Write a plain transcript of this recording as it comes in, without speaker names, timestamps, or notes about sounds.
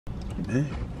Yeah.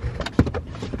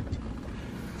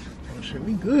 Oh shit,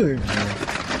 we good. Yeah,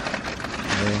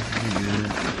 we good.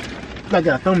 I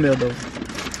got a thumbnail though.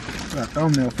 I got a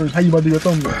thumbnail first. How you about to do your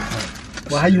thumbnail?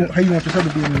 Well, how you want yourself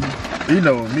to be in the You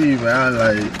know me, man. I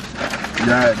like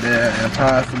goddamn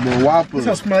Impossible Whopper. This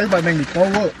how smart. This about to make me throw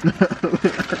up.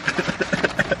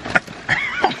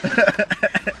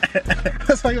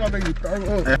 That's how you about to make me throw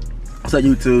up. What's up,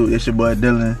 YouTube? It's your boy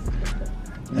Dylan.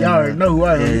 Y'all already know who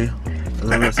I am. Yeah.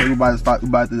 So we about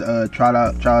to try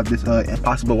out this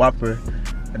Impossible Whopper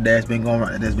that's been going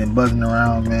around, that's been buzzing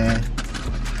around, man.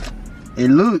 It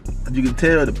look, as you can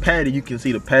tell, the patty. You can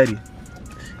see the patty.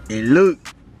 It look.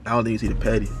 I don't think you see the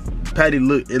patty. Patty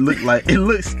look. It looks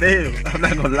stale. I'm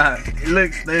not gonna lie. It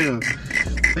looks stale.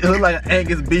 It look like an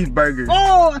Angus beef burger.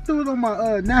 Oh, I threw it on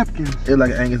my napkin. It look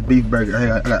like an Angus beef burger.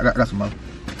 Hey, I got some more.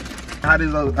 How it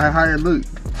look?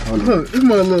 Look, this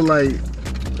mother look like.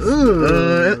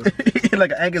 It's like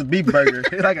an Angus beef burger.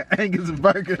 It's like an Angus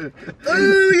burger.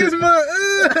 Here's my.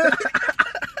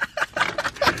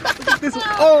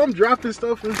 Oh, I'm dropping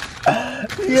stuff.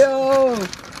 Yo.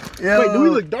 Wait, do we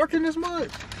look dark in this mud?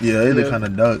 Yeah, it look kind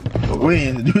of dark. But we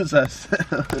ain't introduce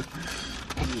ourselves.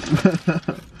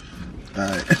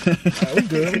 Alright. We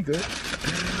good.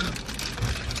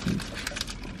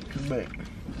 Come back.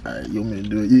 Alright, you want me to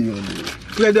do it? You gonna do it?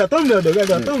 We gotta do a thumbnail though. We gotta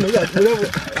do a thumbnail. We gotta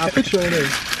put our picture on there.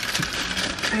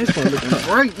 This one looking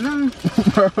bright now.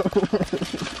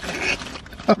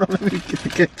 Hold on, let me get the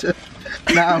ketchup.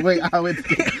 Nah,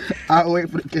 I'll wait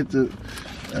for the ketchup.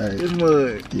 Alright. This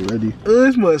mud. You ready?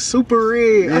 This mud super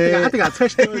red. Yeah. I think I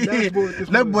touched the dashboard.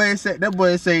 That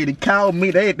boy say the cow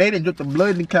meat. They didn't drip the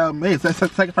blood in the cow meat.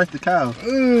 Sacrifice the cow.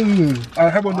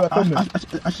 Alright, how about do a thumbnail?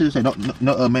 I should say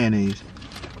no mayonnaise.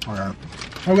 Alright.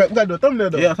 We gotta do a thumbnail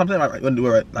though. Yeah, something like gonna do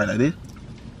it right like this.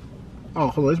 Oh,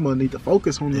 hold on. This mud need to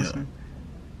focus on this thing.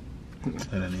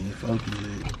 And I need to focus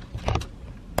it.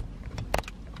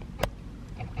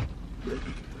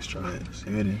 Let's try it.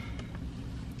 See it in.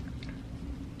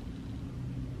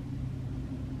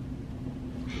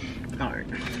 Alright.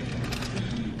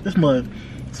 This mud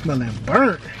smelling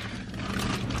burnt.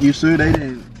 You sure they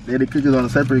didn't cook it on a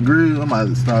separate grill? I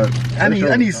might start. I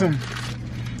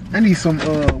need some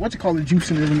what you call it, juice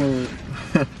in this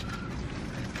mud.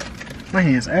 My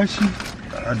hands ashy.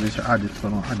 I just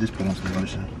put on some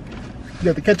lotion. You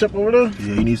got the ketchup over there?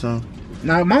 Yeah, you need some?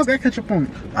 Nah, mine's got ketchup on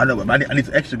it. I know, but I need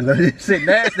some extra because I didn't sit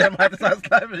nasty. I'm about to start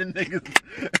slapping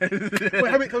niggas. Wait,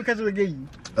 how many ketchup they gave you?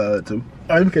 2. Alright,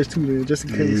 let me catch 2 then, just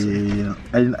in case. Yeah.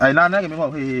 Hey, nah, give me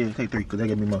more. Yeah, take 3 because they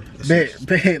gave me more.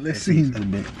 Bet, let's see.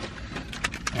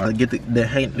 Alright, get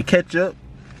the ketchup.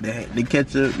 The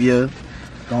ketchup, yeah.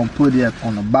 Gonna put it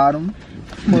on the bottom.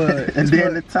 And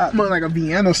then the top. Smell like a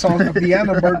Vienna sauce, a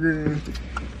Vienna burger.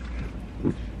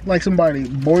 Like somebody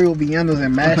boiled Viennas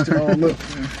and mashed it all up.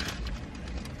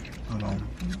 Hold on.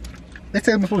 They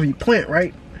say it's supposed to be plant,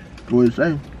 right? What it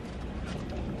say?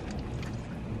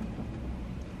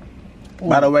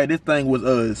 By the way, this thing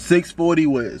was 640.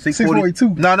 What? 642.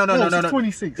 No.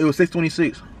 626. It was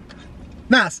 626.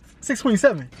 Nah,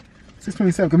 627.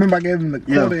 627. Cause remember I gave him the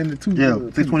quarter and the 2. Yeah,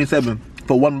 627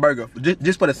 for one burger,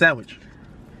 just for the sandwich.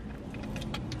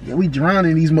 Yeah, we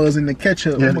drowning these muds in the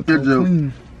ketchup. Yeah, I'm gonna go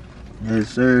clean. Yes,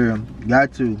 sir.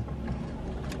 Got to.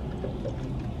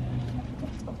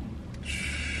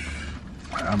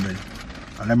 I'm ready.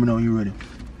 Let me know when you're ready.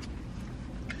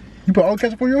 You put all the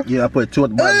ketchup on yours? Yeah, I put 2 at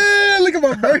the bottom. Look at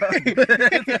my burger.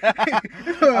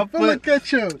 I put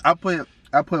ketchup. I put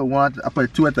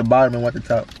 2 at the bottom and 1 at the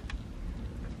top.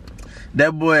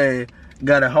 That boy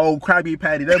got a whole Krabby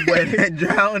Patty. That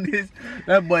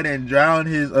boy done drowned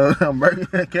his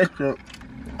burger ketchup.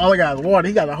 All I got is water.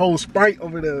 He got a whole Sprite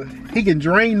over there. He can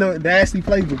drain the nasty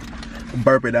flavor.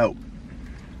 Burp it out.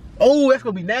 Oh, that's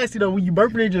gonna be nasty though when you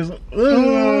burp it. Just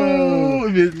oh,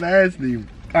 it's nasty.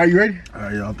 Are you ready? All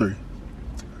right, y'all 3.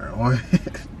 All right, 1,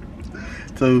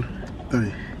 2,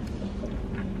 3.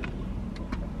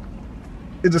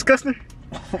 It's disgusting.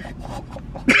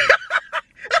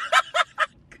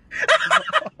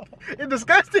 It's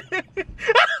disgusting.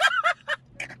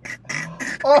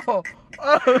 Oh,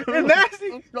 it's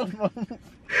nasty.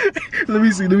 Let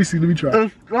me try.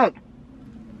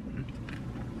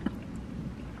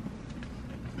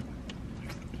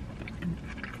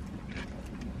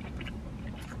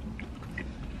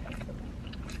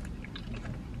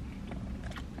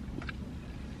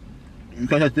 You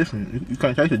can't taste different. You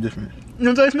can't taste it different. You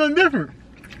don't taste nothing different.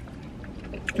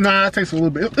 Nah, it tastes a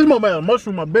little bit. It's more about a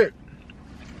mushroom, I bet.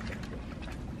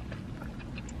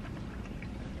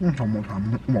 One more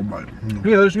time. One more bite.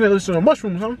 You gotta listen to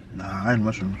mushrooms, huh? Nah, I ain't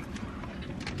mushrooms.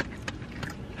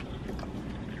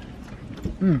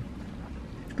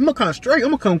 gonna come straight.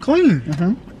 I'm gonna come clean.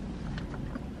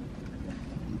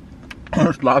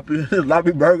 Sloppy.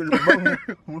 Sloppy burgers.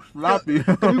 Sloppy. we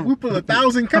put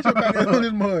 1,000 ketchup packets on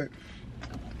this mud.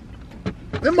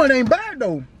 That mud ain't bad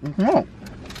though. No.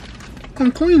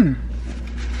 Come clean.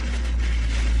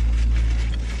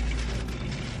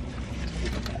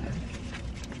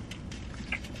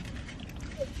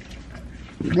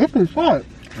 This is hot.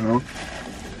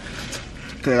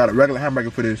 Okay, I got a regular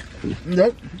hamburger for this.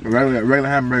 Yep. A regular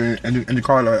hamburger and the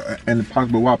Carla and the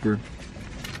possible Whopper.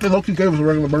 They low-key gave us a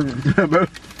regular burger.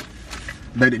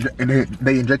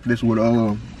 they injected this with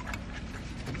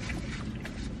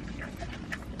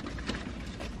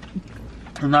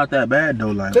it's not that bad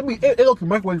though. Like They look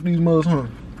microwave these mugs, huh?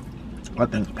 I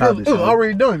think it's probably It was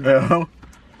already done. Yeah.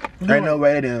 Ain't no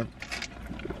way then.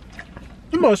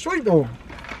 You must straight though.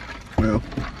 Well,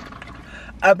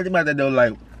 I think about that though.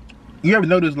 Like, you ever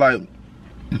notice like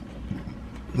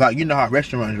you know how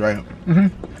restaurants, right?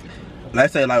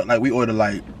 Let's say like we order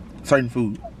like certain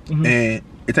food, and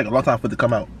it take a long time for it to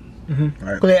come out,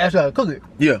 right? Cause they actually have to cook it.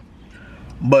 Yeah,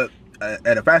 but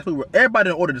at a fast food, everybody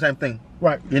don't order the same thing,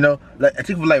 right? You know, like at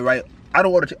Chick-fil-A, right? I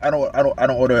don't order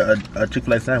a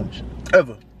Chick-fil-A sandwich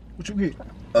ever. What you get?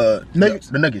 Nuggets.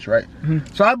 The nuggets, right?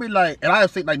 So I'd be like, and I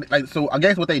think like so. I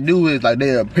guess what they do is like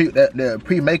they'll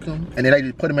pre-make them, and then they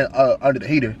just put them in under the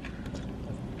heater,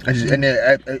 and then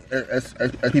as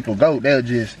people go, they'll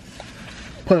just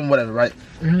put them whatever, right?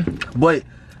 But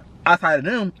outside of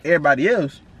them, everybody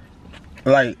else,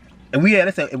 like if we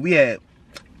had,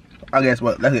 I guess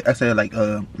what let's say like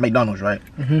McDonald's, right?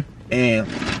 And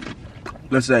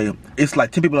let's say it's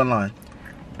like 10 people in line.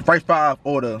 The first 5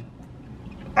 order,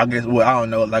 I guess, well, I don't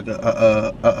know, like not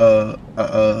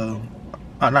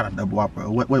a double Whopper.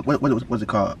 What's it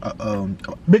called?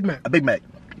 Big Mac. A Big Mac,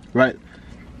 right?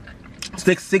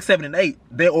 6, 7, and 8.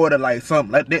 They order like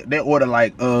something. Like they order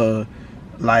like I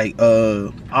don't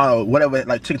know, whatever,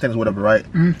 like chicken tenders, whatever, right?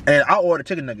 And I order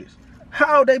chicken nuggets.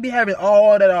 How they be having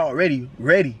all that already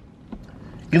ready?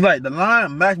 It's like the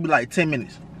line max be like 10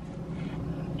 minutes.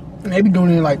 They be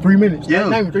doing it in like 3 minutes. Yeah,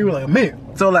 not even 3 minutes, like a minute.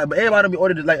 So like, but everybody be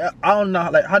ordered like I don't know,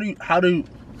 like how do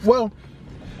well,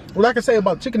 what I can say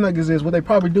about chicken nuggets is what they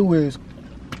probably do is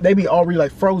they be already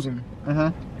like frozen,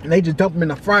 and they just dump them in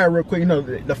the fryer real quick. You know,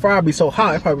 the fryer be so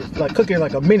hot, it probably like cooking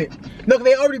like a minute. No,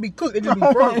 they already be cooked. They just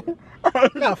be frozen.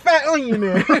 Got a fat onion in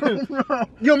there.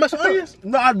 You don't mess with onions?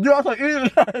 No, I do. I was like,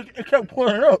 it kept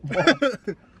pulling up.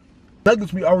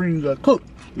 Nuggets be already cooked.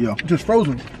 Yeah, just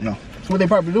frozen. Yeah. So what they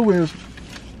probably do is,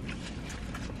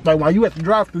 like while you at the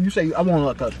drive-thru, you say I want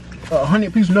like a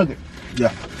 100-piece nugget.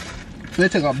 Yeah. So they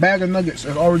take a bag of nuggets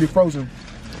that's already frozen,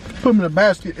 put them in a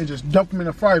basket, and just dump them in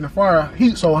the fryer. And the fryer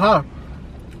heat so high,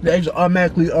 they just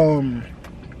automatically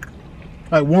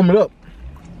like warm it up.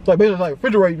 Like basically like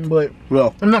refrigerating, but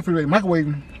I'm not refrigerating,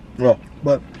 microwaving. Yeah.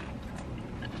 But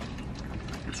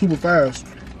super fast.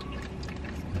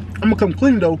 I'm gonna come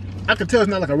clean though. I can tell it's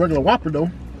not like a regular Whopper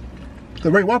though.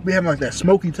 The regular Whopper be having like that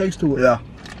smoky taste to it. Yeah.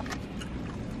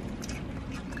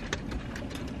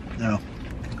 Yeah.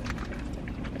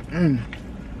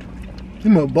 You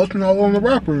must busting all on the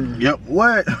wrapper. Yep.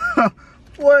 What?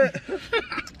 What?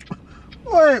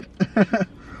 What?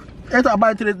 Every time I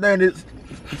bite into this thing, it's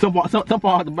some part at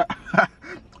the back.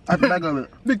 At the back of it.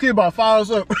 This kid about 5 or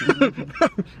something.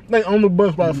 They on the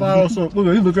bus by 5 or something. Look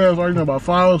at he look at us right now about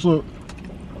 5 or something.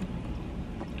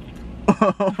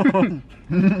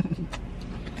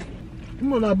 You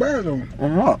must not bad though.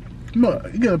 I'm not.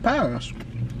 You get a pass.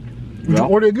 Yeah. You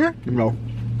order again? No.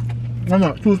 Why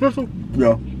not? Too expensive?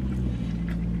 Yeah.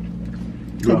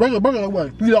 So regular burger like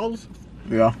what? $3?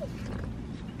 Yeah.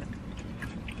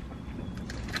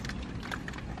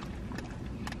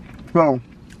 So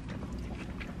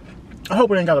I hope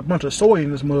it ain't got a bunch of soy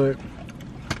in this mud.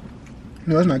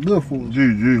 No, that's not good for us.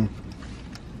 GG.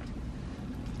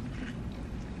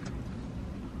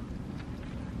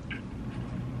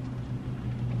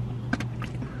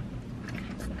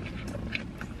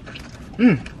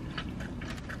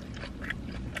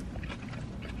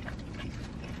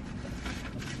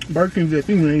 Burger King's that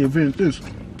thing when they invented this.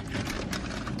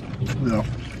 Yeah.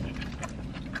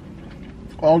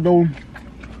 Although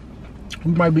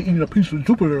we might be eating a piece of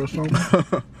Jupiter or something.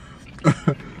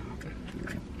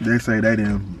 They say they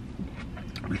didn't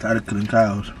retired to them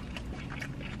cows.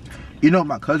 You know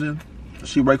my cousin,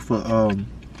 she worked for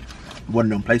one of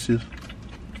them places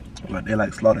where they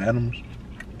like slaughter animals.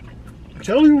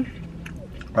 Tell you.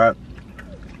 Right.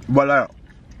 But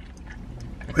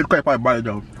it's quite probably about it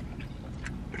though.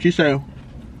 She said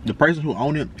the person who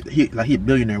owned it, he a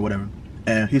billionaire or whatever.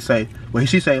 And she say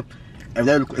if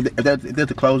they're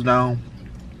to close down,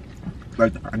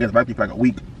 like I guess might be for like a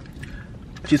week,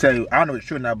 she said, I don't know if it's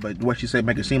true or not, but what she said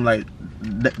make it seem like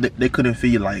they couldn't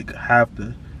feed like half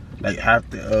the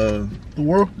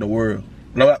world. The world.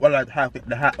 Like half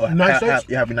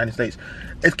the United States.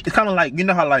 It's kind of like, you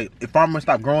know how like if farmers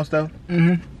stop growing stuff,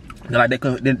 like they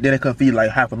couldn't feed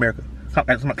like half America,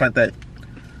 something like that.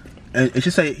 And she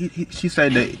said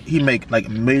that he make like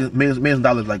millions of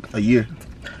dollars like a year.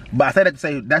 But I said that to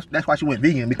say that's why she went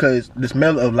vegan, because the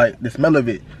smell of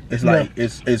it is like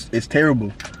it's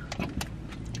terrible.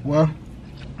 Well,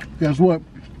 guess what?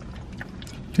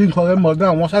 He can close that mother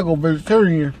down. Once I go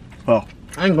vegetarian, I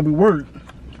ain't gonna be worried.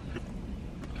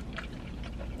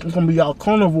 It's gonna be y'all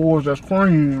carnivores that's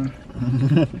crying.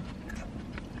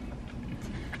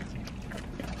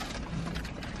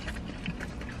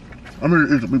 I'm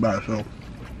gonna eat the meat by itself.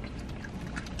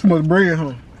 Too much bread,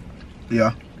 huh?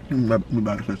 Yeah. Meat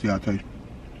by itself, see how it tastes.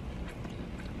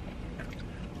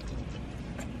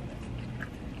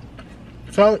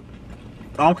 Solid?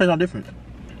 I don't taste no different.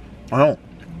 I don't.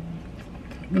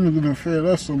 Them niggas done fed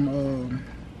us some,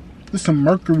 there's some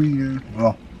mercury and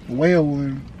whale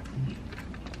and...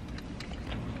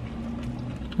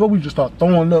 But we just start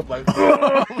throwing up like...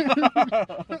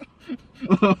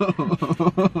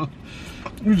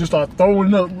 You just start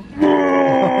throwing up.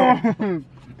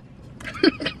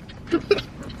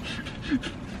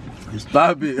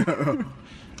 Stop it.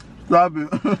 Stop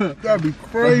it. That'd be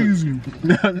crazy.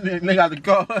 Nigga got the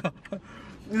car.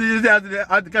 You just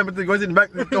have to come and go in the back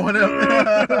and throwing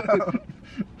up.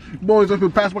 Boys up here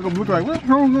pass by, look like, what's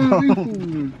wrong with these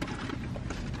fools?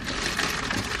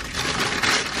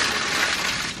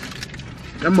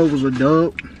 That mother was a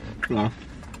dub. Nah.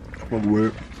 What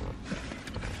weird.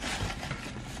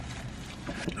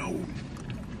 No.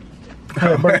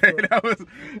 That was,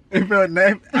 it felt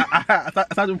nasty. I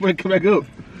thought you were come back up.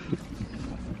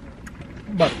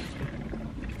 About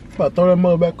to throw that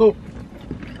mother back up.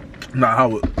 Nah, I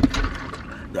would.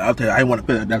 I'll tell you, I didn't want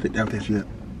to put that shit.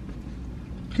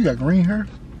 She got green hair.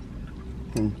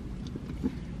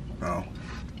 Oh.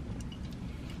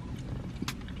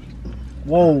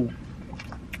 Whoa.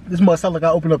 This must sound like I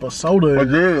opened up a soda. I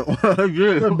did.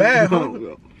 It's bad,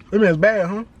 huh? It means bad,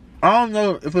 huh? I don't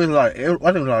know if it's like, I think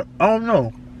it's like, I don't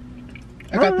know.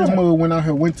 I got this mother when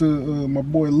I went to my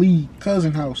boy Lee's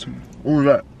cousin house. What was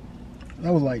that?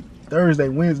 That was like Thursday,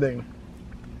 Wednesday.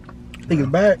 Think it's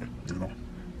bad? No.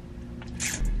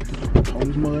 Oh,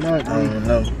 this mother out. I don't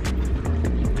know.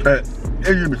 Hey,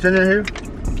 has you been sitting in here?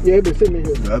 Yeah, it been sitting in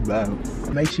here. That's bad.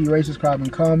 Make sure you rate, subscribe,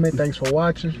 and comment. Thanks for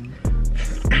watching.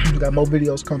 We got more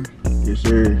videos coming. Yes,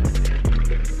 sir.